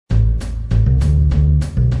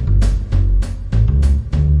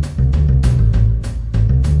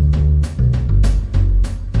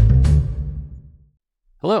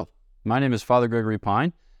My name is Father Gregory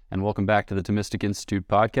Pine, and welcome back to the Thomistic Institute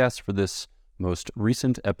podcast for this most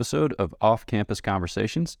recent episode of Off-Campus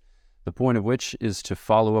Conversations, the point of which is to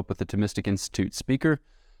follow up with a Thomistic Institute speaker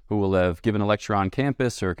who will have given a lecture on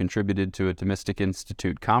campus or contributed to a Thomistic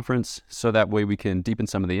Institute conference, so that way we can deepen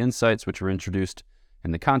some of the insights which were introduced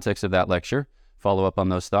in the context of that lecture, follow up on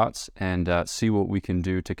those thoughts, and see what we can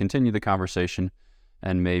do to continue the conversation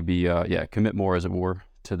and maybe, commit more, as it were,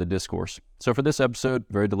 to the discourse. So for this episode,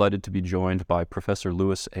 very delighted to be joined by Professor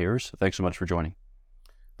Lewis Ayres. Thanks so much for joining.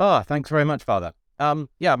 Thanks very much, Father.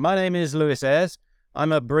 My name is Lewis Ayres.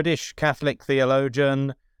 I'm a British Catholic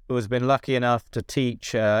theologian who has been lucky enough to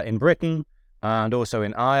teach in Britain and also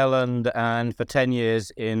in Ireland and for 10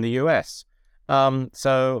 years in the US. I've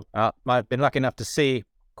been lucky enough to see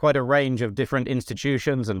quite a range of different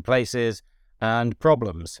institutions and places and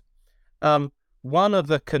problems. One of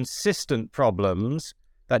the consistent problems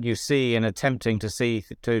that you see in attempting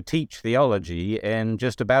to teach theology in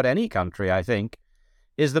just about any country, I think,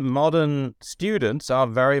 is that modern students are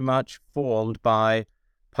very much formed by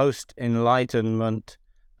post-Enlightenment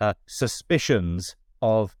suspicions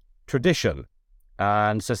of tradition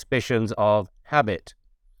and suspicions of habit.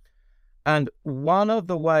 And one of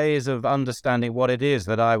the ways of understanding what it is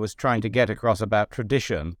that I was trying to get across about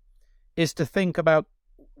tradition is to think about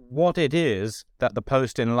what it is that the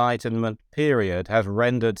post-Enlightenment period has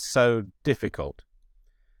rendered so difficult.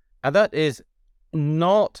 And that is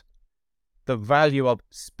not the value of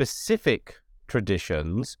specific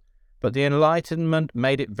traditions, but the Enlightenment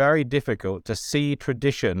made it very difficult to see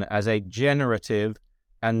tradition as a generative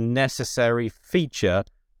and necessary feature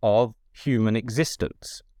of human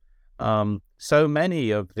existence. So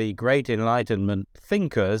many of the great Enlightenment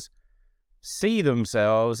thinkers see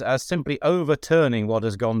themselves as simply overturning what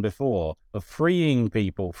has gone before, of freeing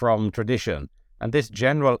people from tradition. And this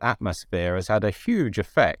general atmosphere has had a huge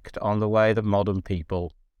effect on the way that modern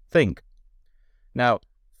people think. Now,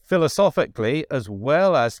 philosophically, as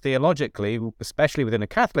well as theologically, especially within a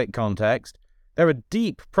Catholic context, there are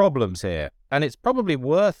deep problems here. And it's probably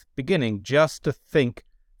worth beginning just to think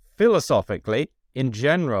philosophically, in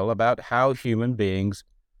general, about how human beings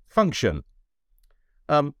function.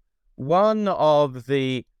 One of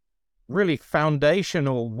the really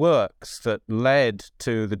foundational works that led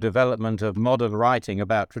to the development of modern writing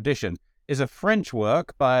about tradition is a French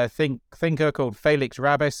work by a thinker called Félix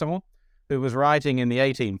Rabesson, who was writing in the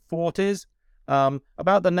 1840s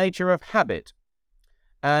about the nature of habit.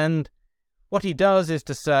 And what he does is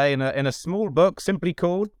to say in a small book simply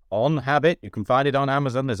called On Habit, you can find it on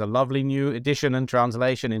Amazon, there's a lovely new edition and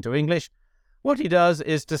translation into English. What he does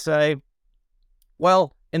is to say,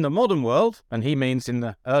 well, in the modern world, and he means in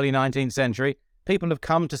the early 19th century, people have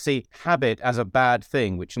come to see habit as a bad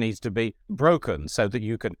thing which needs to be broken so that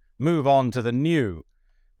you can move on to the new.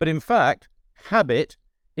 But in fact, habit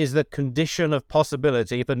is the condition of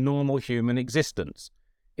possibility for normal human existence.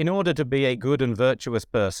 In order to be a good and virtuous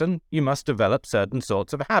person, you must develop certain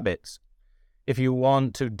sorts of habits. If you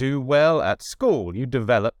want to do well at school, you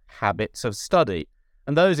develop habits of study.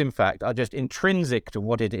 And those, in fact, are just intrinsic to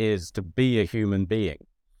what it is to be a human being.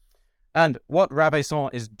 And what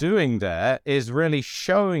Rabesson is doing there is really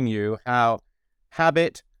showing you how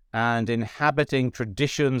habit and inhabiting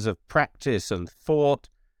traditions of practice and thought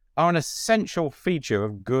are an essential feature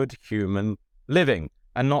of good human living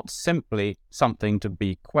and not simply something to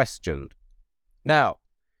be questioned. Now,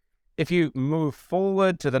 if you move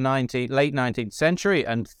forward to the late 19th century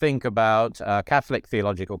and think about Catholic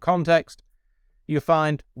theological context, you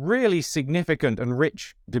find really significant and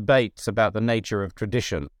rich debates about the nature of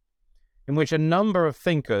tradition, in which a number of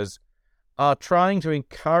thinkers are trying to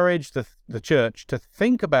encourage the Church to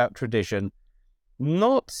think about tradition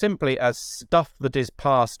not simply as stuff that is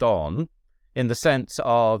passed on, in the sense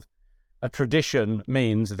of a tradition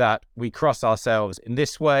means that we cross ourselves in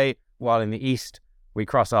this way, while in the East we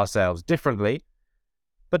cross ourselves differently,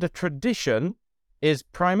 but a tradition is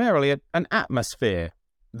primarily an atmosphere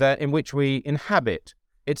in which we inhabit.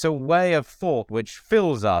 It's a way of thought which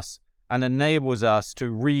fills us and enables us to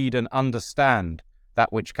read and understand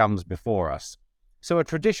that which comes before us. So a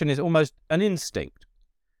tradition is almost an instinct,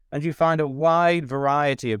 and you find a wide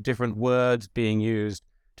variety of different words being used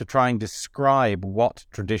to try and describe what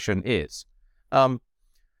tradition is.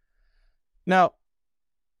 Now,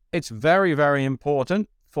 it's very, very important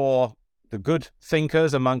for the good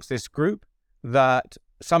thinkers amongst this group that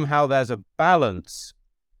somehow there's a balance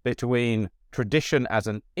between tradition as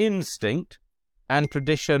an instinct and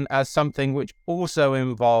tradition as something which also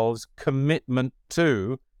involves commitment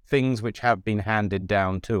to things which have been handed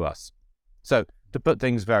down to us. So, to put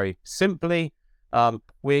things very simply,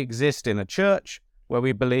 we exist in a church where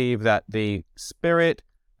we believe that the Spirit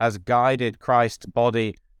has guided Christ's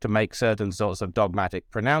body to make certain sorts of dogmatic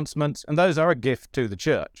pronouncements, and those are a gift to the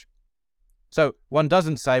church. So one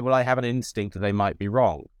doesn't say, well, I have an instinct that they might be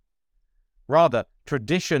wrong. Rather,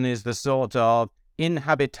 tradition is the sort of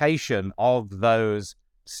inhabitation of those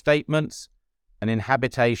statements, an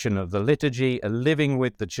inhabitation of the liturgy, a living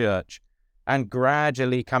with the church, and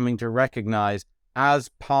gradually coming to recognize as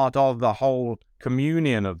part of the whole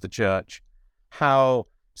communion of the church how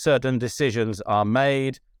certain decisions are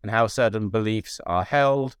made and how certain beliefs are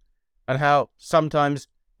held and how sometimes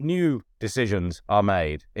new decisions are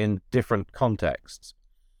made in different contexts.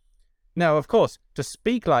 Now, of course, to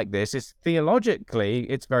speak like this is theologically,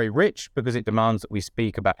 it's very rich because it demands that we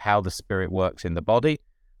speak about how the Spirit works in the body,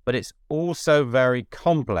 but it's also very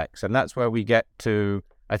complex. And that's where we get to,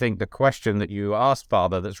 I think, the question that you asked,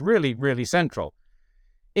 Father, that's really, really central.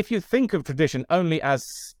 If you think of tradition only as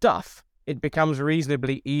stuff, it becomes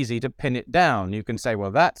reasonably easy to pin it down. You can say,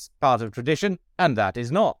 well, that's part of tradition, and that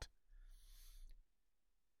is not.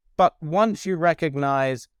 But once you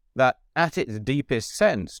recognize that at its deepest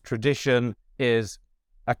sense, tradition is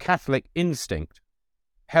a Catholic instinct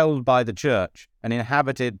held by the church and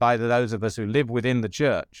inhabited by those of us who live within the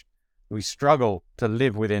church, we struggle to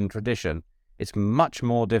live within tradition, it's much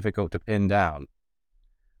more difficult to pin down.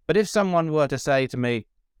 But if someone were to say to me,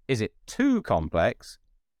 is it too complex?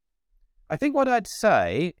 I think what I'd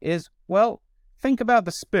say is, well, think about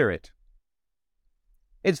the Spirit.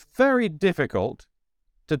 It's very difficult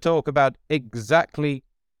to talk about exactly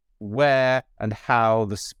where and how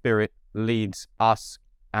the Spirit leads us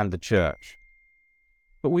and the church.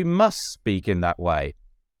 But we must speak in that way.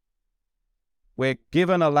 We're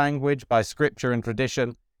given a language by Scripture and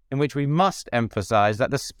tradition in which we must emphasize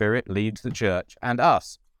that the Spirit leads the church and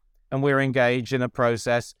us. And we're engaged in a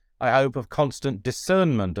process, I hope, of constant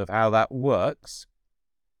discernment of how that works.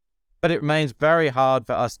 But it remains very hard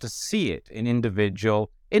for us to see it in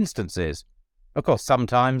individual instances. Of course,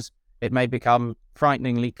 sometimes it may become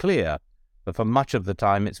frighteningly clear, but for much of the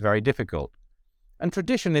time it's very difficult. And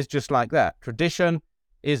tradition is just like that. Tradition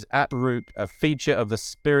is at root a feature of the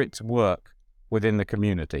Spirit's work within the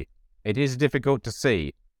community. It is difficult to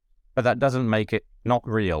see, but that doesn't make it not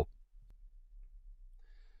real.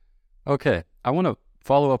 Okay, I want to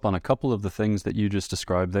follow up on a couple of the things that you just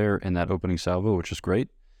described there in that opening salvo, which is great.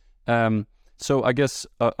 So I guess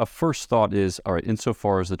a first thought is, all right,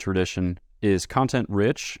 insofar as the tradition is content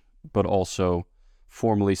rich, but also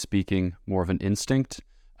formally speaking, more of an instinct.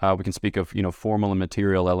 We can speak of, formal and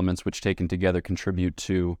material elements which taken together contribute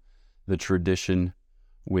to the tradition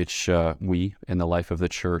which we, in the life of the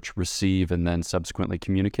church, receive and then subsequently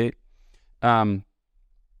communicate.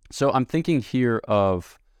 So I'm thinking here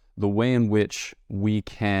of the way in which we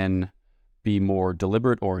can be more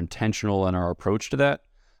deliberate or intentional in our approach to that,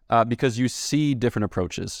 because you see different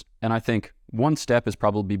approaches. And I think one step is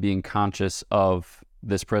probably being conscious of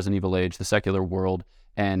this present evil age, the secular world,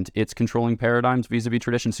 and its controlling paradigms vis-a-vis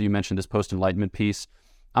tradition. So you mentioned this post-Enlightenment piece.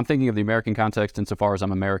 I'm thinking of the American context insofar as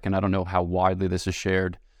I'm American. I don't know how widely this is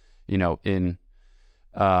shared, in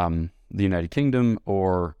the United Kingdom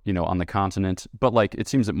or, on the continent. But it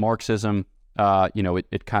seems that Marxism,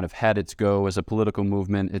 it kind of had its go as a political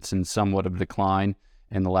movement. It's in somewhat of a decline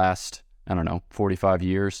in the last, 45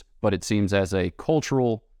 years. But it seems as a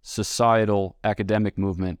cultural, societal, academic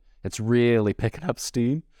movement, it's really picking up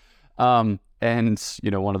steam. And,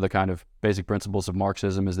 one of the kind of basic principles of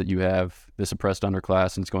Marxism is that you have this oppressed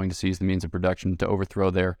underclass and it's going to seize the means of production to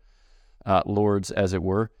overthrow their lords, as it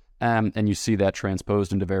were. And you see that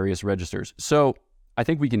transposed into various registers. So I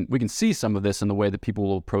think we can see some of this in the way that people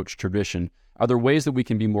will approach tradition. Are there ways that we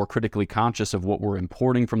can be more critically conscious of what we're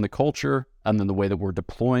importing from the culture and then the way that we're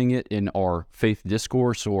deploying it in our faith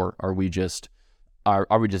discourse, or are we just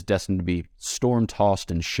destined to be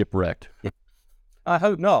storm-tossed and shipwrecked? I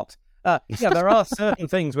hope not. There are certain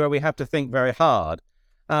things where we have to think very hard.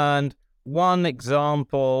 And one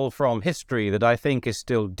example from history that I think is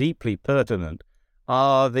still deeply pertinent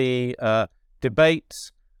are the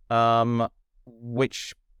debates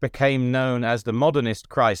which became known as the modernist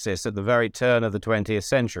crisis at the very turn of the 20th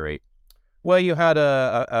century, where you had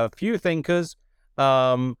a few thinkers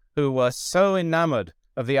who were so enamored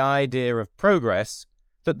of the idea of progress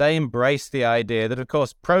that they embraced the idea that, of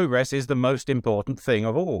course, progress is the most important thing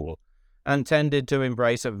of all, and tended to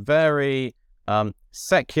embrace a very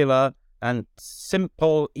secular and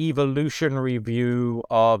simple evolutionary view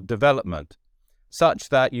of development, such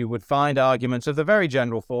that you would find arguments of the very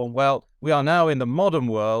general form, well, we are now in the modern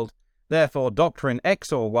world, therefore doctrine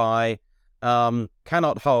X or Y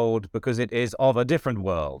cannot hold because it is of a different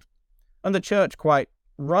world. And the church quite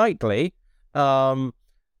rightly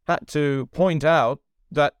had to point out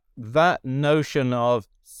that that notion of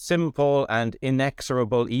simple and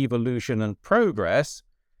inexorable evolution and progress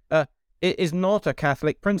it is not a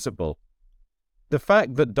Catholic principle. The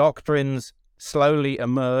fact that doctrines slowly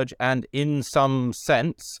emerge and in some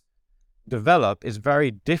sense develop is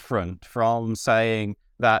very different from saying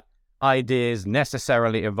that ideas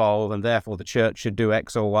necessarily evolve and therefore the church should do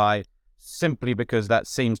X or Y simply because that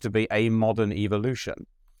seems to be a modern evolution.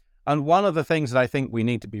 And one of the things that I think we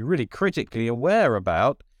need to be really critically aware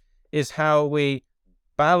about is how we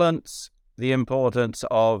balance the importance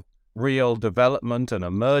of real development and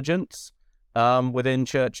emergence within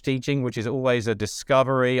church teaching, which is always a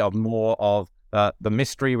discovery of more of the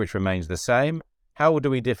mystery, which remains the same. How do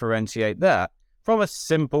we differentiate that from a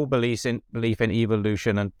simple belief in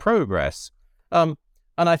evolution and progress? And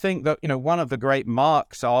I think that, one of the great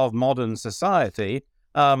marks of modern society,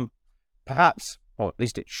 perhaps, or at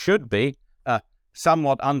least it should be,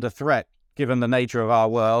 somewhat under threat, given the nature of our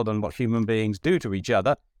world and what human beings do to each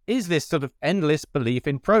other, is this sort of endless belief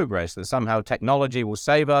in progress, that somehow technology will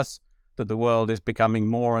save us, that the world is becoming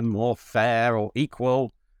more and more fair or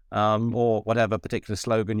equal, or whatever particular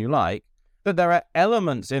slogan you like. That there are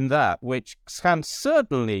elements in that which can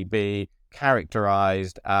certainly be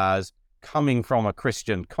characterized as coming from a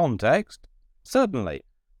Christian context, certainly.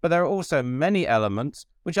 But there are also many elements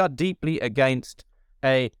which are deeply against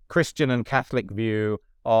a Christian and Catholic view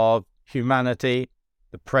of humanity,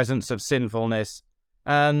 the presence of sinfulness,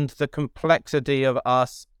 and the complexity of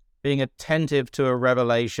us being attentive to a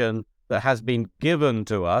revelation that has been given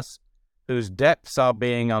to us, whose depths are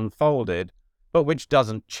being unfolded, but which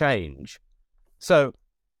doesn't change. So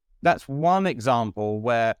that's one example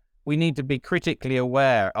where we need to be critically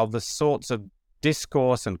aware of the sorts of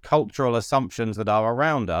discourse and cultural assumptions that are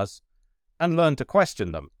around us and learn to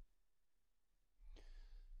question them.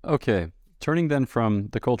 Okay, turning then from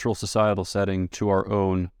the cultural societal setting to our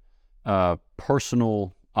own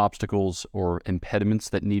personal obstacles or impediments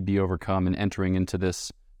that need be overcome in entering into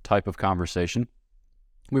this type of conversation.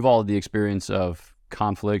 We've all had the experience of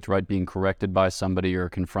conflict, right? Being corrected by somebody or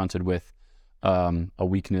confronted with a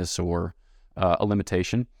weakness or a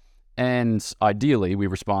limitation. And ideally, we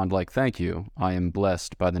respond like, thank you. I am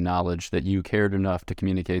blessed by the knowledge that you cared enough to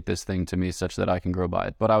communicate this thing to me such that I can grow by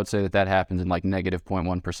it. But I would say that happens in like negative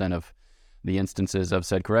 0.1% of the instances of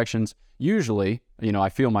said corrections. Usually, I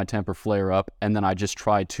feel my temper flare up and then I just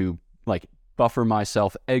try to like buffer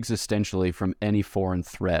myself existentially from any foreign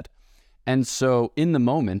threat. And so in the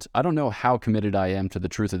moment, I don't know how committed I am to the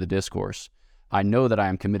truth of the discourse. I know that I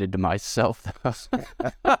am committed to myself.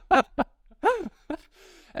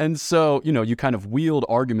 And so, you kind of wield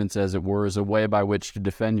arguments, as it were, as a way by which to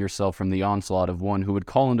defend yourself from the onslaught of one who would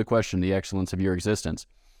call into question the excellence of your existence.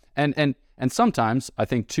 And sometimes, I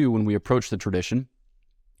think, too, when we approach the tradition,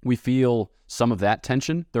 we feel some of that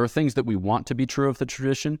tension. There are things that we want to be true of the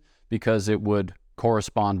tradition because it would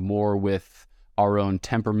correspond more with our own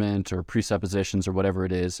temperament or presuppositions or whatever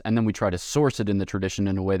it is. And then we try to source it in the tradition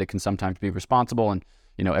in a way that can sometimes be responsible. And,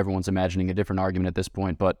 everyone's imagining a different argument at this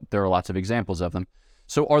point, but there are lots of examples of them.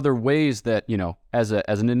 So are there ways that, as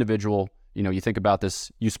an individual, you think about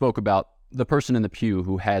this, you spoke about the person in the pew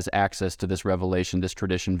who has access to this revelation, this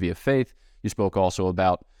tradition via faith. You spoke also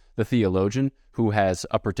about the theologian who has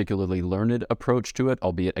a particularly learned approach to it,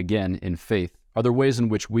 albeit again in faith. Are there ways in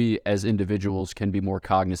which we as individuals can be more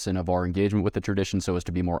cognizant of our engagement with the tradition so as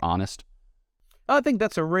to be more honest? I think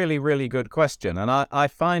that's a really, really good question. And I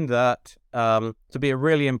find that to be a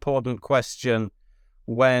really important question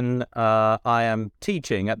when I am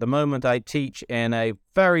teaching. At the moment, I teach in a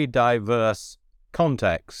very diverse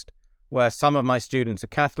context where some of my students are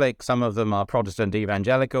Catholic, some of them are Protestant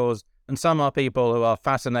evangelicals, and some are people who are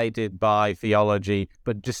fascinated by theology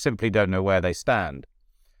but just simply don't know where they stand.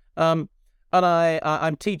 And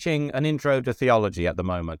I'm teaching an intro to theology at the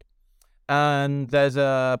moment. And there's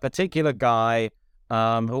a particular guy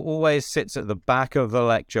who always sits at the back of the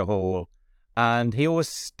lecture hall, and he always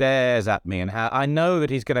stares at me, and I know that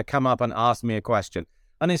he's going to come up and ask me a question.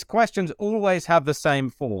 And his questions always have the same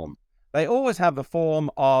form. They always have the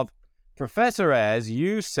form of, Professor Ayres,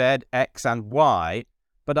 you said X and Y,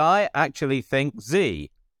 but I actually think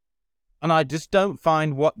Z. And I just don't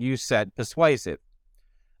find what you said persuasive.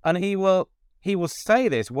 And he will say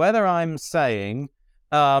this, whether I'm saying,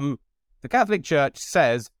 the Catholic Church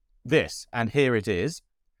says this, and here it is,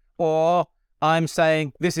 or I'm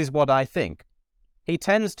saying this is what I think. He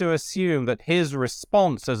tends to assume that his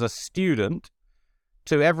response as a student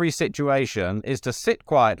to every situation is to sit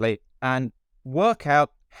quietly and work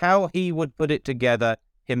out how he would put it together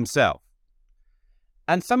himself.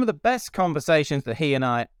 And some of the best conversations that he and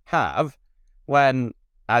I have when,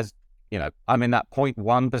 as you know, I'm in that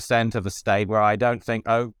 0.1% of the state where I don't think,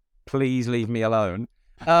 oh, please leave me alone,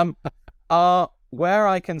 are where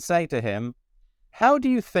I can say to him, how do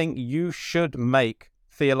you think you should make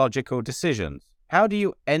theological decisions? How do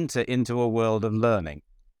you enter into a world of learning?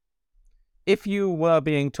 If you were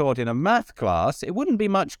being taught in a math class, it wouldn't be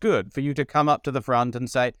much good for you to come up to the front and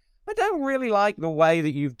say, I don't really like the way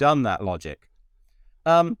that you've done that logic.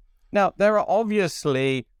 Now, there are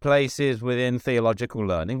obviously places within theological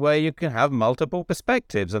learning where you can have multiple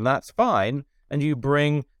perspectives, and that's fine. And you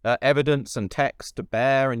bring evidence and text to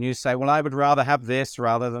bear, and you say, well, I would rather have this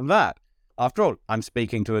rather than that. After all, I'm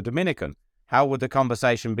speaking to a Dominican. How would the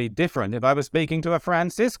conversation be different if I was speaking to a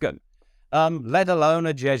Franciscan, let alone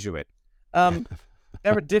a Jesuit? There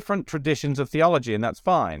are different traditions of theology, and that's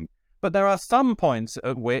fine. But there are some points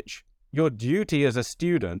at which your duty as a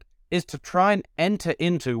student is to try and enter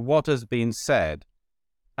into what has been said,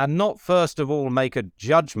 and not first of all make a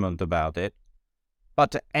judgment about it, but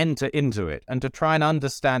to enter into it and to try and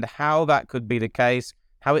understand how that could be the case,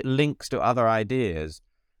 how it links to other ideas.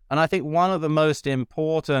 And I think one of the most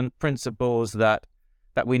important principles that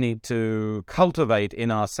we need to cultivate in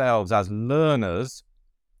ourselves as learners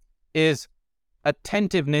is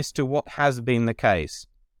attentiveness to what has been the case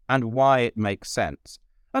and why it makes sense.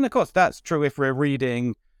 And of course, that's true if we're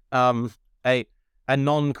reading a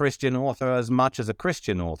non-Christian author as much as a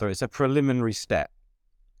Christian author. It's a preliminary step.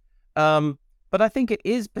 But I think it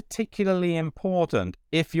is particularly important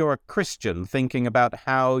if you're a Christian thinking about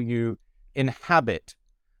how you inhabit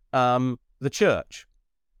the church.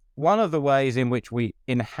 One of the ways in which we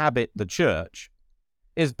inhabit the church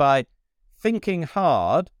is by thinking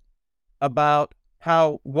hard about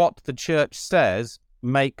how what the church says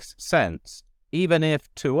makes sense, even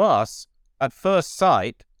if to us, at first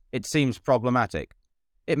sight, it seems problematic.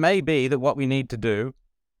 It may be that what we need to do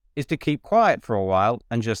is to keep quiet for a while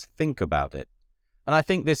and just think about it. And I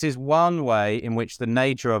think this is one way in which the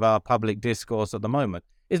nature of our public discourse at the moment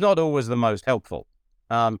is not always the most helpful.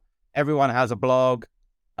 Everyone has a blog.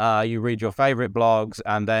 You read your favorite blogs,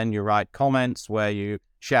 and then you write comments where you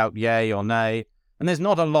shout yay or nay. And there's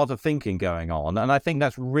not a lot of thinking going on. And I think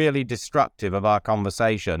that's really destructive of our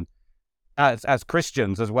conversation as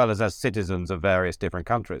Christians as well as citizens of various different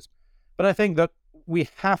countries. But I think that we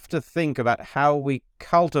have to think about how we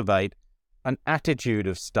cultivate an attitude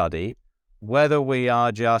of study, whether we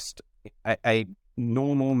are just a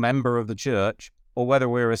normal member of the church or whether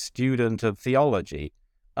we're a student of theology.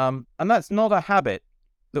 And that's not a habit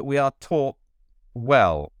that we are taught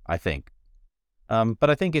well, I think. But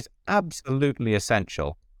I think it's absolutely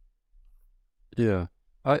essential. Yeah.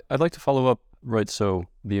 I'd like to follow up, right? So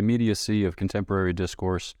the immediacy of contemporary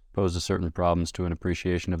discourse poses certain problems to an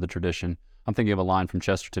appreciation of the tradition. I'm thinking of a line from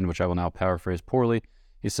Chesterton, which I will now paraphrase poorly.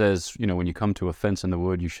 He says, when you come to a fence in the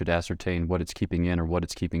wood, you should ascertain what it's keeping in or what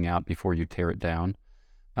it's keeping out before you tear it down.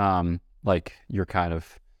 Like you're kind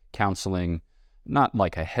of counseling, not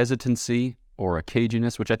like a hesitancy or a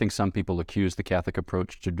caginess, which I think some people accuse the Catholic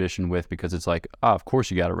approach to tradition with, because it's like, of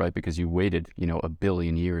course you got it right because you waited, a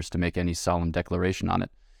billion years to make any solemn declaration on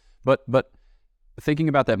it. But thinking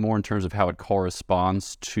about that more in terms of how it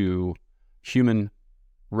corresponds to human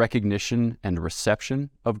recognition and reception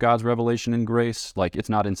of God's revelation and grace, like it's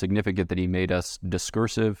not insignificant that he made us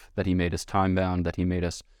discursive, that he made us time-bound, that he made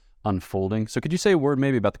us unfolding. So could you say a word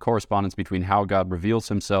maybe about the correspondence between how God reveals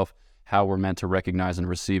himself, how we're meant to recognize and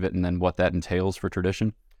receive it, and then what that entails for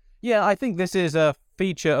tradition? Yeah, I think this is a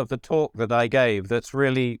feature of the talk that I gave that's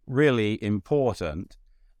really, really important.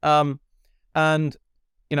 And,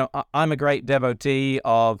 I'm a great devotee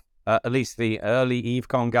of at least the early Yves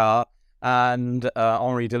Congar and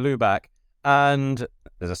Henri de Lubac. And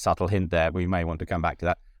there's a subtle hint there. We may want to come back to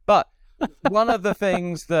that. But one of the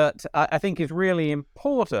things that I think is really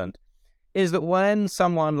important is that when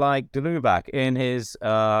someone like de Lubac, in his,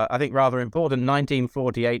 I think, rather important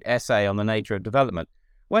 1948 essay on the nature of development,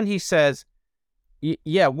 when he says,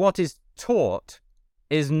 what is taught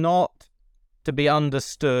is not to be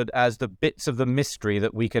understood as the bits of the mystery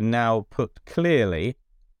that we can now put clearly,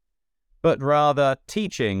 but rather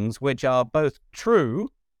teachings which are both true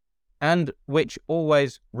and which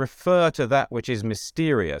always refer to that which is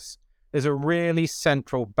mysterious. There's a really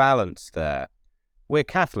central balance there. We're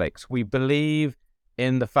Catholics. We believe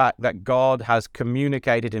in the fact that God has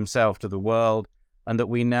communicated himself to the world and that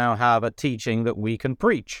we now have a teaching that we can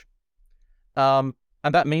preach. And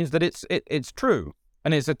that means that it's true.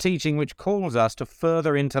 And it's a teaching which calls us to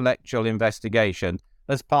further intellectual investigation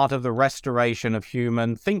as part of the restoration of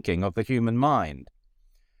human thinking, of the human mind.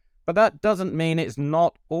 But that doesn't mean it's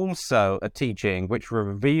not also a teaching which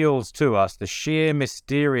reveals to us the sheer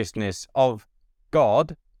mysteriousness of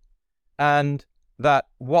God, and that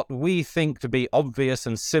what we think to be obvious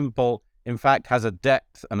and simple, in fact, has a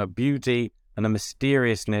depth and a beauty and a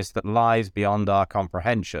mysteriousness that lies beyond our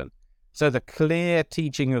comprehension. So the clear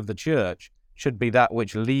teaching of the Church should be that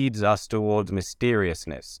which leads us towards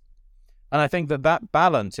mysteriousness. And I think that that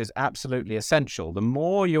balance is absolutely essential. The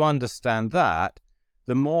more you understand that,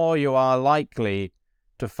 the more you are likely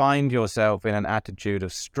to find yourself in an attitude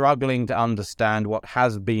of struggling to understand what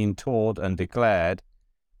has been taught and declared,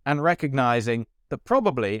 and recognizing that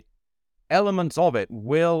probably elements of it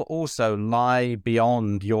will also lie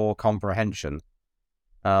beyond your comprehension.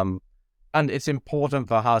 And it's important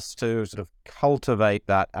for us to sort of cultivate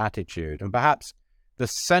that attitude. And perhaps the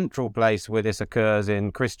central place where this occurs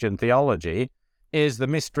in Christian theology is the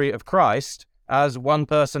mystery of Christ as one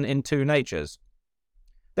person in two natures.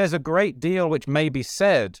 There's a great deal which may be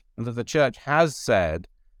said, and that the Church has said,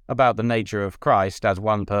 about the nature of Christ as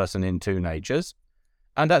one person in two natures,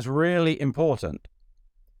 and that's really important.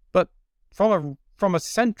 But from a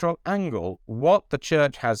central angle, what the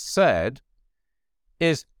Church has said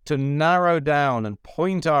is to narrow down and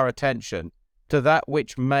point our attention to that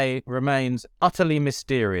which remains utterly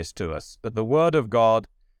mysterious to us, that the Word of God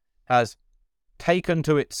has taken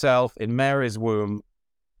to itself in Mary's womb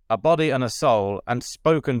a body and a soul and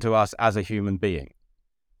spoken to us as a human being.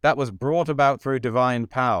 That was brought about through divine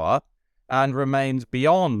power and remains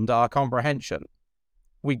beyond our comprehension.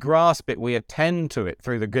 We grasp it, we attend to it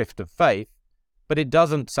through the gift of faith, but it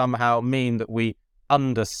doesn't somehow mean that we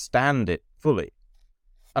understand it fully.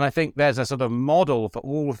 And I think there's a sort of model for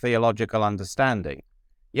all theological understanding.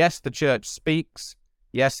 Yes, the Church speaks.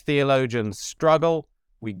 Yes, theologians struggle.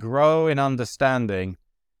 We grow in understanding.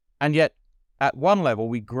 And yet, at one level,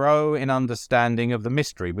 we grow in understanding of the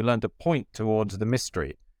mystery. We learn to point towards the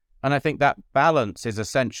mystery. And I think that balance is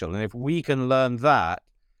essential. And if we can learn that,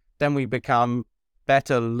 then we become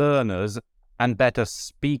better learners and better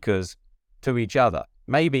speakers to each other.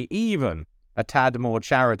 Maybe even a tad more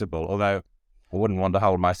charitable, although I wouldn't want to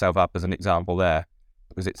hold myself up as an example there,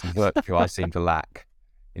 because it's a virtue I seem to lack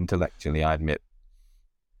intellectually, I admit.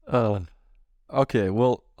 Okay,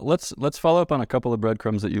 well, let's follow up on a couple of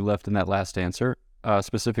breadcrumbs that you left in that last answer,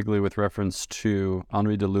 specifically with reference to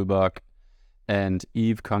Henri de Lubac and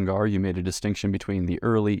Yves Congar. You made a distinction between the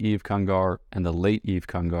early Yves Congar and the late Yves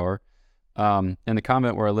Congar. In the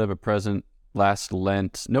convent where I live at present, last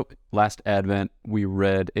Advent, we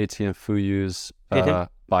read Etienne Fouillau's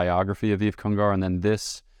biography of Yves Congar, and then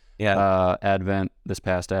this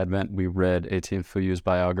past Advent, we read Etienne Fouillau's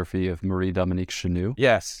biography of Marie-Dominique Chenu.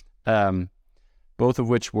 Yes. Both of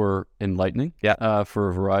which were enlightening for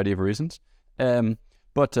a variety of reasons.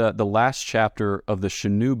 But the last chapter of the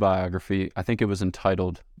Chenu biography, I think it was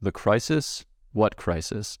entitled The Crisis? What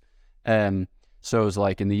Crisis? So it was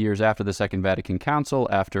like in the years after the Second Vatican Council,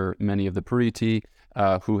 after many of the Periti,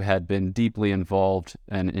 who had been deeply involved,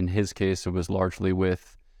 and in his case, it was largely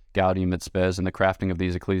with Gaudium et Spes and the crafting of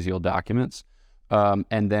these ecclesial documents.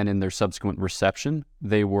 And then in their subsequent reception,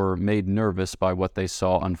 they were made nervous by what they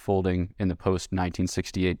saw unfolding in the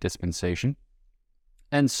post-1968 dispensation.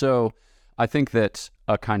 And so I think that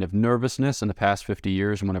a kind of nervousness in the past 50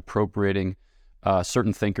 years when appropriating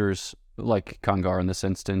certain thinkers like Congar in this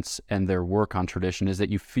instance and their work on tradition is that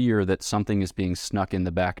you fear that something is being snuck in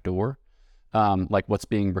the back door. Like what's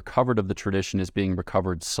being recovered of the tradition is being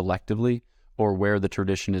recovered selectively, or where the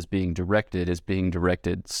tradition is being directed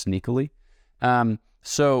sneakily.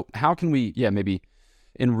 So how can we, maybe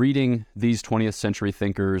in reading these 20th century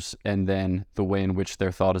thinkers and then the way in which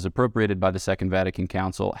their thought is appropriated by the Second Vatican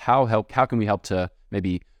Council, how can we help to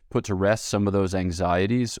maybe put to rest some of those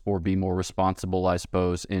anxieties or be more responsible, I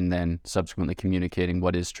suppose, in then subsequently communicating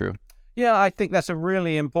what is true? Yeah, I think that's a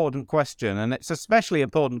really important question, and it's especially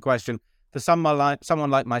important question for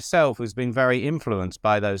someone like myself who's been very influenced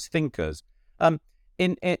by those thinkers.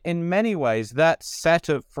 In many ways, that set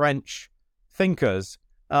of French thinkers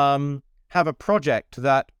have a project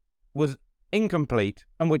that was incomplete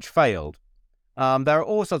and which failed. There are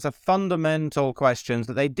all sorts of fundamental questions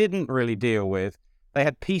that they didn't really deal with. They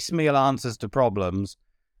had piecemeal answers to problems,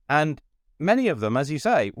 and many of them, as you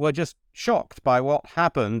say, were just shocked by what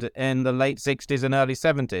happened in the late 60s and early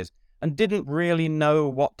 70s and didn't really know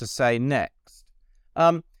what to say next.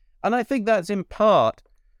 And I think that's in part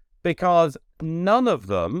because none of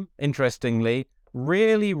them, interestingly,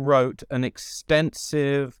 really wrote an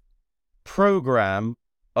extensive program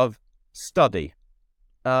of study.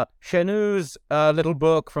 Chenu's little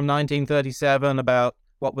book from 1937 about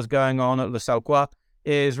what was going on at Le Salquois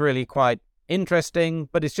is really quite interesting,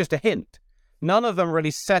 but it's just a hint. None of them really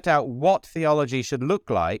set out what theology should look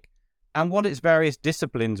like and what its various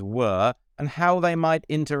disciplines were and how they might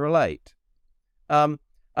interrelate. And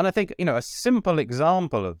I think, a simple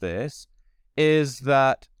example of this is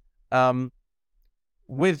that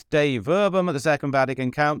with Dave Verbum at the Second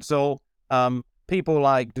Vatican Council, people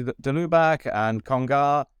like de Lubac and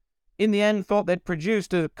Congar, in the end, thought they'd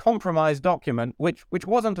produced a compromise document which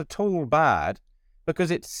wasn't at all bad, because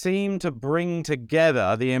it seemed to bring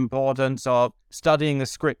together the importance of studying the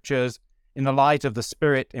scriptures in the light of the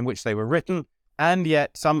spirit in which they were written, and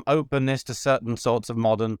yet some openness to certain sorts of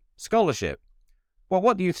modern scholarship. Well,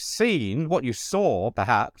 what you saw,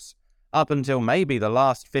 perhaps, up until maybe the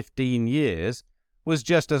last 15 years, was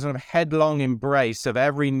just a sort of headlong embrace of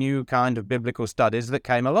every new kind of biblical studies that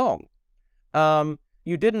came along.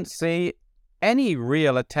 You didn't see any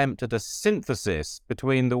real attempt at a synthesis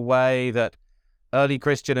between the way that early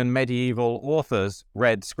Christian and medieval authors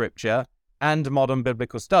read scripture and modern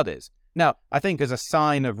biblical studies. Now, I think as a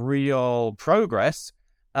sign of real progress,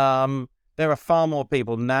 there are far more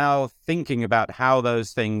people now thinking about how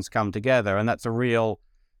those things come together, and that's a real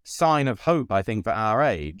sign of hope, I think, for our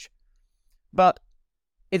age. But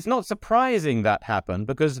it's not surprising that happened,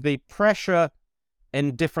 because the pressure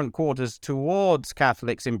in different quarters towards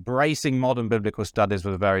Catholics embracing modern biblical studies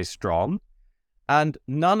was very strong, and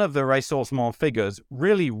none of the ressourcement figures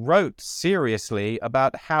really wrote seriously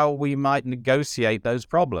about how we might negotiate those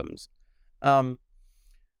problems. And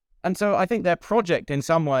so I think their project in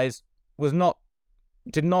some ways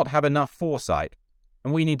did not have enough foresight,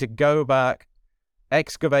 and we need to go back,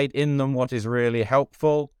 excavate in them what is really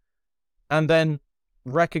helpful, and then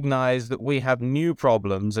recognize that we have new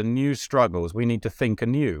problems and new struggles. We need to think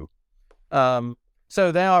anew. So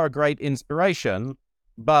they are a great inspiration,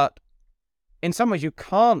 but in some ways you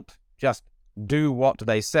can't just do what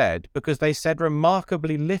they said, because they said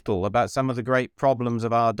remarkably little about some of the great problems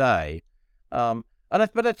of our day. But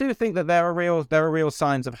I do think that there are real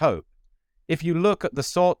signs of hope. If you look at the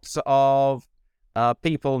sorts of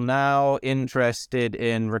people now interested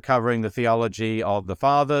in recovering the theology of the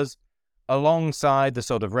fathers, alongside the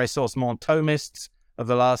sort of ressourcement Thomists of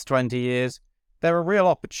the last 20 years, there are real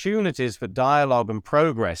opportunities for dialogue and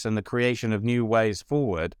progress and the creation of new ways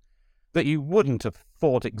forward that you wouldn't have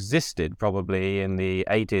thought existed probably in the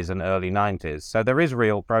 80s and early 90s. So there is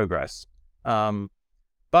real progress.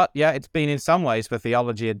 But yeah, it's been in some ways for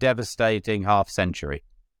theology a devastating half-century.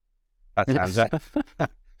 That sounds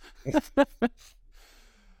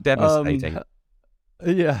devastating.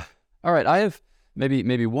 Yeah. All right. I have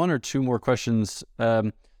maybe one or two more questions.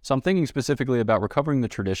 So I'm thinking specifically about recovering the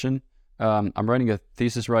tradition. I'm writing a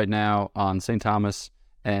thesis right now on St. Thomas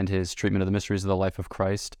and his treatment of the mysteries of the life of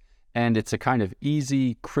Christ. And it's a kind of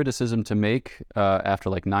easy criticism to make after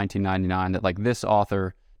like 1999 that like this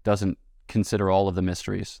author doesn't consider all of the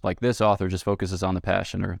mysteries. Like this author just focuses on the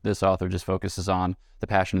passion, or this author just focuses on the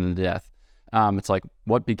passion and the death. It's like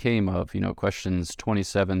what became of, questions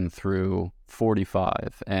 27 through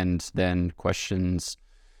 45, and then questions,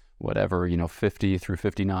 50 through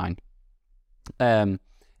 59. I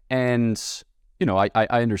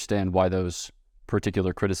understand why those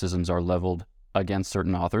particular criticisms are leveled against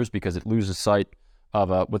certain authors, because it loses sight of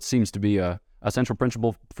what seems to be a central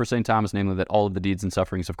principle for St. Thomas, namely that all of the deeds and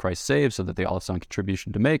sufferings of Christ save, so that they all have some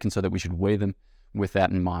contribution to make, and so that we should weigh them with that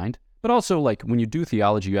in mind. But also, like, when you do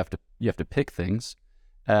theology, you have to pick things.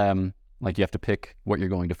 Like you have to pick what you're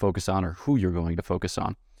going to focus on or who you're going to focus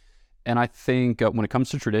on. And I think when it comes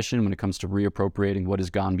to tradition, when it comes to reappropriating what has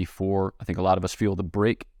gone before, I think a lot of us feel the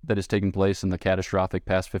break that has taken place in the catastrophic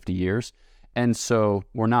past 50 years. And so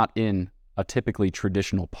we're not in a typically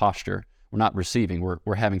traditional posture. We're not receiving.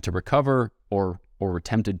 We're having to recover, or we're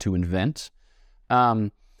tempted to invent.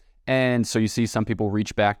 And so you see some people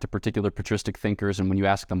reach back to particular patristic thinkers, and when you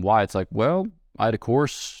ask them why, it's like, well, I had a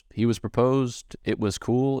course, he was proposed, it was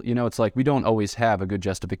cool. It's like we don't always have a good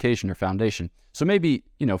justification or foundation. So maybe,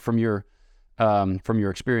 from your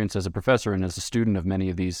experience as a professor and as a student of many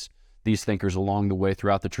of these thinkers along the way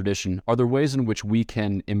throughout the tradition, are there ways in which we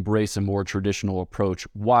can embrace a more traditional approach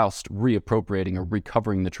whilst reappropriating or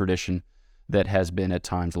recovering the tradition that has been at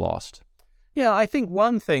times lost? Yeah, I think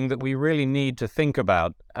one thing that we really need to think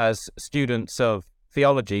about as students of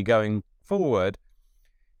theology going forward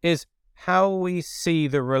is how we see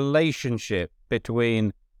the relationship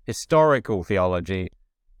between historical theology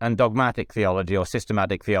and dogmatic theology or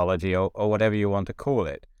systematic theology or whatever you want to call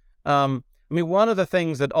it. One of the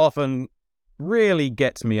things that often really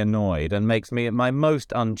gets me annoyed and makes me my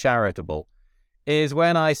most uncharitable is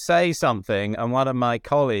when I say something and one of my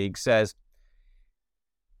colleagues says,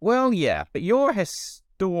 well, yeah, but you're a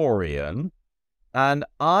historian and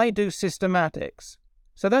I do systematics,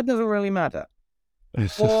 so that doesn't really matter.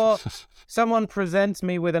 Or someone presents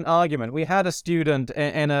me with an argument. We had a student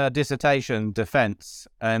in a dissertation defense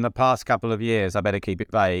in the past couple of years. I better keep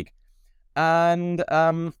it vague. And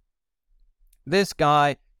this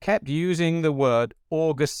guy kept using the word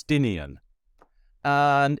Augustinian.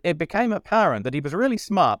 And it became apparent that he was really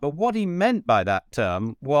smart, but what he meant by that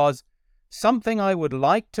term was something I would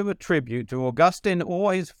like to attribute to Augustine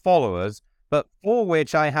or his followers, but for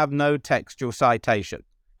which I have no textual citation.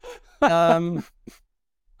 And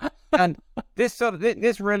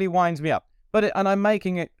this really winds me up. And I'm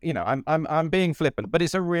making it, I'm being flippant, but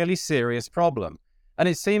it's a really serious problem. And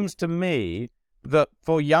it seems to me that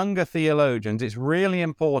for younger theologians, it's really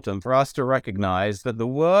important for us to recognize that the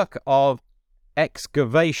work of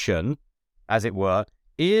excavation, as it were,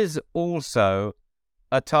 is also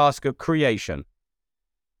a task of creation.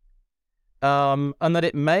 And that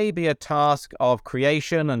it may be a task of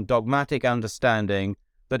creation and dogmatic understanding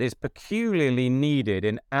that is peculiarly needed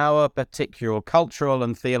in our particular cultural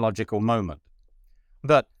and theological moment.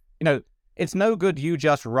 That, it's no good you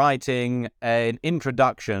just writing an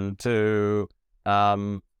introduction to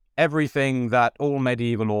everything that all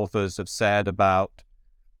medieval authors have said about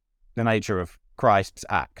the nature of Christ's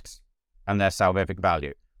acts and their salvific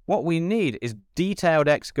value. What we need is detailed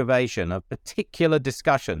excavation of particular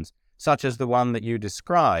discussions, such as the one that you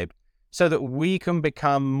described, so that we can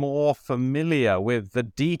become more familiar with the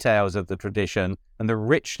details of the tradition and the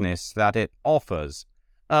richness that it offers.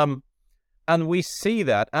 And we see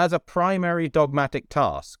that as a primary dogmatic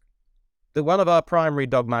task. That one of our primary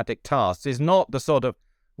dogmatic tasks is not the sort of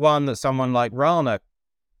one that someone like Rana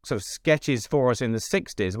sort of sketches for us in the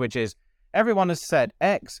 60s, which is, everyone has said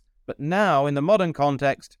X, but now in the modern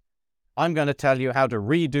context, I'm going to tell you how to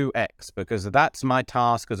redo X, because that's my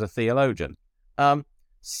task as a theologian.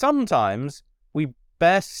 Sometimes we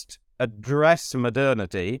best address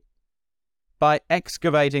modernity by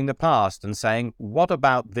excavating the past and saying, what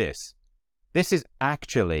about this? This is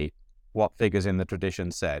actually what figures in the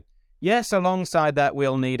tradition said. Yes, alongside that,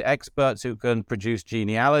 we'll need experts who can produce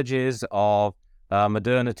genealogies of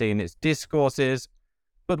modernity in its discourses,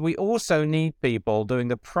 but we also need people doing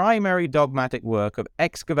the primary dogmatic work of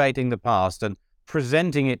excavating the past and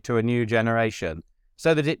presenting it to a new generation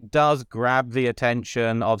so that it does grab the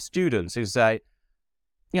attention of students who say,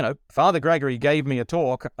 Father Gregory gave me a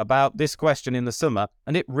talk about this question in the Summa,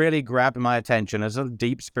 and it really grabbed my attention as a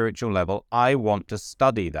deep spiritual level. I want to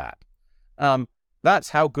study that. That's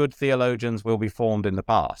how good theologians will be formed in the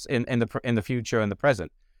past, in the future and the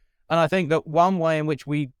present. And I think that one way in which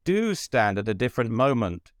we do stand at a different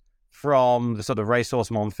moment from the sort of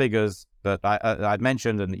ressourcement figures that I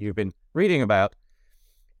mentioned and that you've been reading about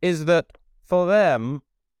is that for them,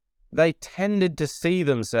 they tended to see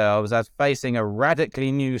themselves as facing a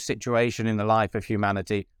radically new situation in the life of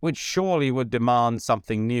humanity, which surely would demand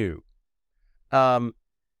something new. And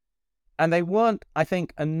they weren't, I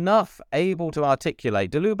think, enough able to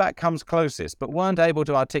articulate. De Lubac comes closest, but weren't able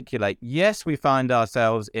to articulate, yes, we find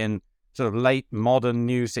ourselves in sort of late modern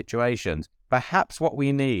new situations. Perhaps what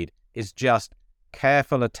we need is just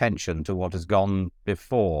careful attention to what has gone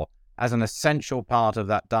before as an essential part of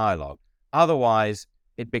that dialogue. Otherwise,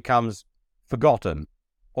 it becomes forgotten,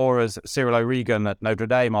 or as Cyril O'Regan at Notre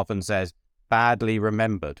Dame often says, badly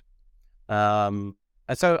remembered. And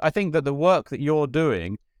so I think that the work that you're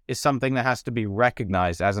doing is something that has to be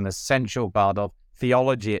recognized as an essential part of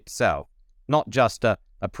theology itself, not just a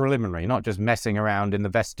preliminary, not just messing around in the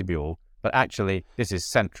vestibule, but actually this is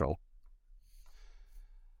central.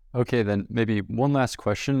 Okay, then maybe one last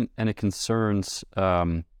question, and it concerns,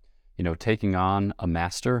 taking on a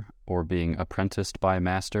master or being apprenticed by a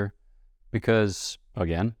master, because,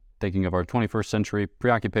 again, thinking of our 21st century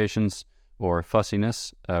preoccupations or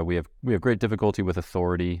fussiness, we have great difficulty with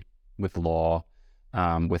authority, with law,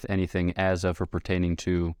 with anything as of or pertaining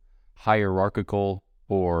to hierarchical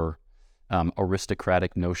or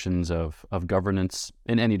aristocratic notions of governance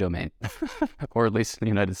in any domain, or at least in the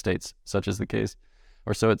United States, such is the case,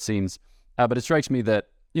 or so it seems. But it strikes me that,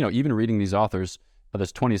 even reading these authors,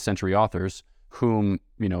 those 20th century authors, whom,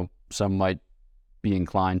 some might be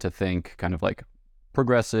inclined to think kind of like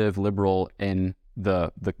progressive, liberal in the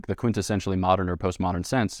quintessentially modern or postmodern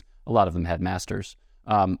sense, a lot of them had masters.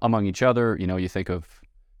 Among each other, you think of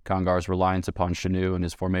Congar's reliance upon Chenu and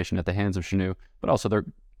his formation at the hands of Chenu, but also they're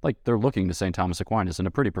looking to St. Thomas Aquinas in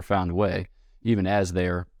a pretty profound way, even as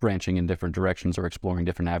they're branching in different directions or exploring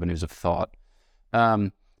different avenues of thought.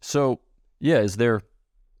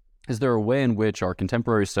 Is there a way in which our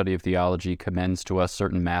contemporary study of theology commends to us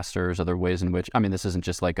certain masters? Are there ways in which, this isn't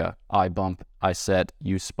just like I bump, I set,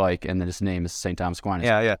 you spike, and then his name is St. Thomas Aquinas.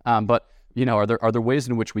 Yeah. But are there ways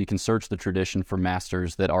in which we can search the tradition for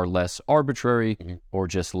masters that are less arbitrary or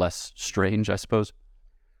just less strange, I suppose?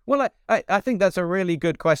 Well, I think that's a really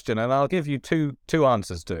good question, and I'll give you two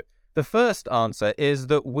answers to it. The first answer is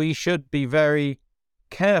that we should be very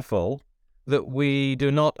careful that we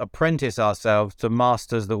do not apprentice ourselves to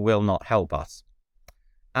masters that will not help us.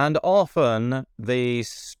 And often the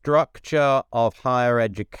structure of higher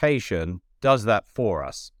education does that for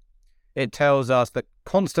us. It tells us that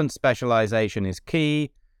constant specialization is key,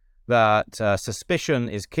 that suspicion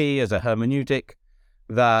is key as a hermeneutic,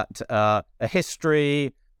 that a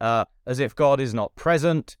history, as if God is not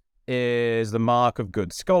present, is the mark of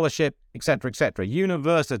good scholarship, etc., etc.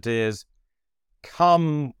 Universities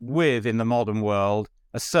come with, in the modern world,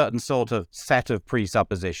 a certain sort of set of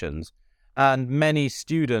presuppositions, and many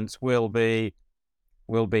students will be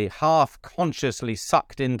half-consciously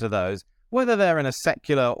sucked into those, whether they're in a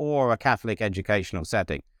secular or a Catholic educational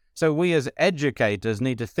setting. So we as educators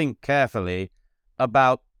need to think carefully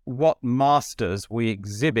about what masters we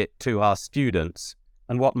exhibit to our students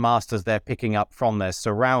and what masters they're picking up from their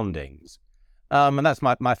surroundings. And that's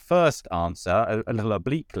my first answer, a little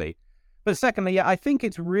obliquely. But secondly, I think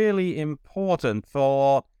it's really important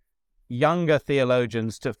for younger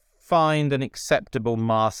theologians to find an acceptable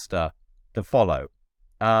master to follow.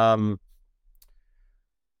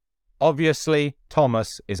 Obviously,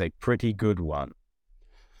 Thomas is a pretty good one.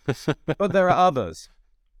 But there are others.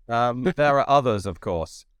 There are others, of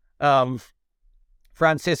course.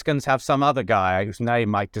 Franciscans have some other guy whose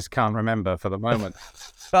name I just can't remember for the moment.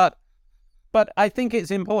 But I think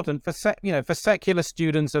it's important for secular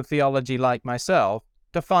students of theology like myself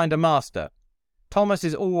to find a master. Thomas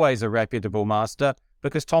is always a reputable master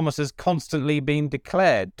because Thomas has constantly been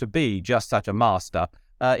declared to be just such a master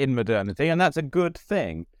in modernity, and that's a good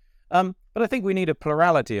thing. But I think we need a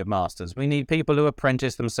plurality of masters. We need people who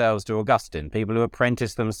apprentice themselves to Augustine, people who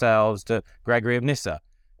apprentice themselves to Gregory of Nyssa,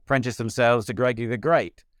 apprentice themselves to Gregory the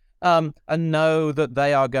Great, and know that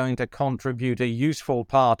they are going to contribute a useful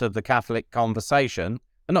part of the Catholic conversation.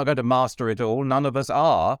 They're not going to master it all. None of us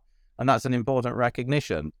are, and that's an important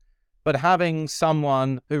recognition. But having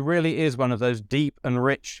someone who really is one of those deep and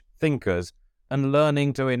rich thinkers and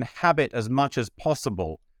learning to inhabit as much as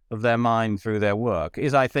possible of their mind through their work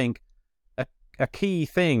is, I think, a key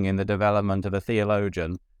thing in the development of a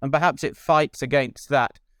theologian. And perhaps it fights against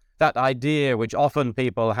that idea which often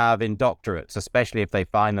people have in doctorates, especially if they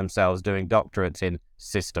find themselves doing doctorates in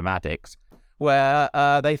systematics, where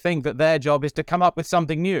they think that their job is to come up with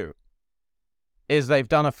something new. Is they've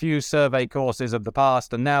done a few survey courses of the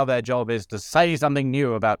past, and now their job is to say something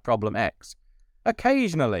new about problem X.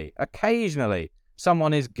 Occasionally,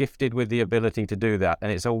 someone is gifted with the ability to do that,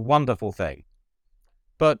 and it's a wonderful thing.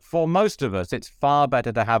 But for most of us, it's far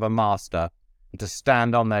better to have a master and to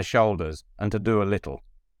stand on their shoulders and to do a little.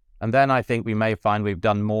 And then I think we may find we've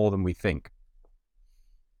done more than we think.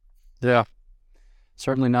 Yeah,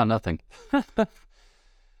 certainly not nothing.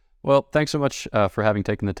 Well, thanks so much for having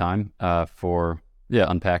taken the time for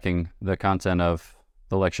unpacking the content of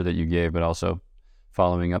the lecture that you gave, but also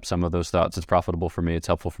following up some of those thoughts. It's profitable for me. It's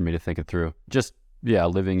helpful for me to think it through. Just,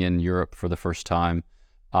 living in Europe for the first time,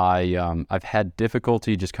 I've had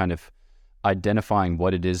difficulty just kind of identifying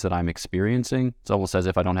what it is that I'm experiencing. It's almost as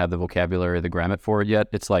if I don't have the vocabulary or the grammar for it yet.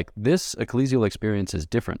 It's like, this ecclesial experience is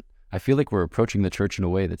different. I feel like we're approaching the church in a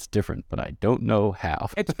way that's different, but I don't know how.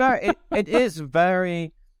 It is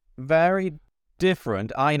very, very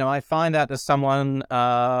different. I find that as someone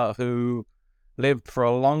who lived for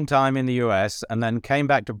a long time in the US and then came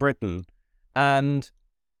back to Britain, and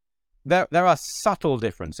there are subtle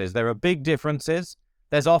differences. There are big differences.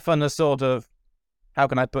 There's often a sort of, how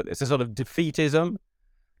can I put this, a sort of defeatism.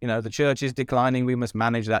 The church is declining, we must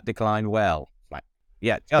manage that decline well.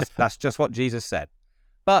 That's just what Jesus said.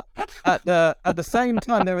 But at the same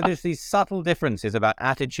time, there are just these subtle differences about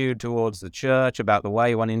attitude towards the church, about the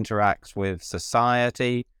way one interacts with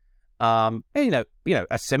society. A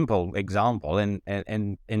simple example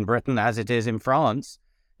in Britain, as it is in France,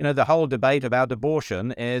 the whole debate about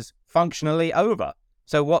abortion is functionally over.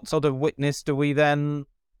 So what sort of witness do we then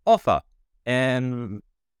offer? And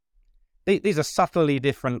these are subtly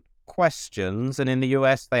different questions, and in the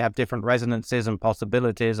US they have different resonances and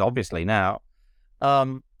possibilities, obviously now.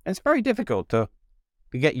 It's very difficult to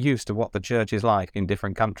get used to what the church is like in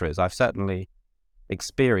different countries. I've certainly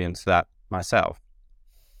experienced that myself.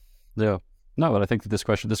 Yeah. No, but I think that this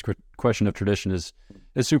question of tradition is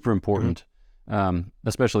super important,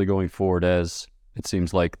 especially going forward, as it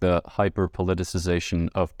seems like the hyper-politicization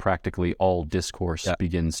of practically all discourse doesn't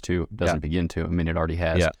begin to. I mean, it already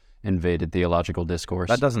has. invaded theological discourse.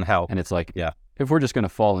 That doesn't help. And it's like, Yeah. if we're just going to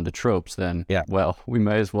fall into tropes, then, Yeah. well, we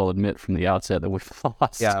may as well admit from the outset that we've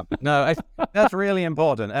lost. Yeah, no, that's really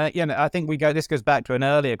important. I think this goes back to an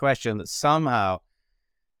earlier question that somehow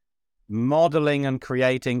modeling and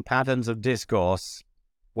creating patterns of discourse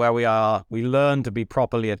where we learn to be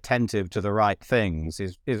properly attentive to the right things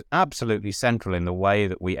is absolutely central in the way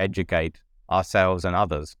that we educate ourselves and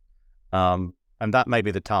others. And that may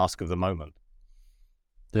be the task of the moment.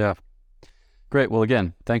 Yeah. Great. Well,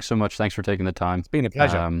 again, thanks so much. Thanks for taking the time. It's been a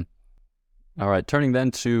pleasure. All right. Turning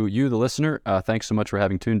then to you, the listener, thanks so much for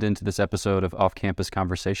having tuned into this episode of Off-Campus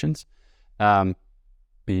Conversations.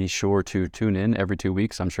 Be sure to tune in every 2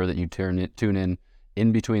 weeks. I'm sure that you tune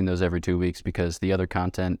in between those every 2 weeks because the other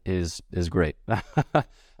content is great.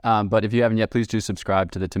 But if you haven't yet, please do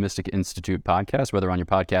subscribe to the Thomistic Institute podcast, whether on your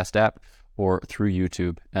podcast app or through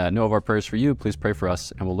YouTube. Know of our prayers for you. Please pray for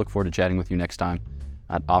us, and we'll look forward to chatting with you next time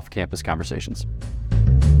on Off-Campus Conversations.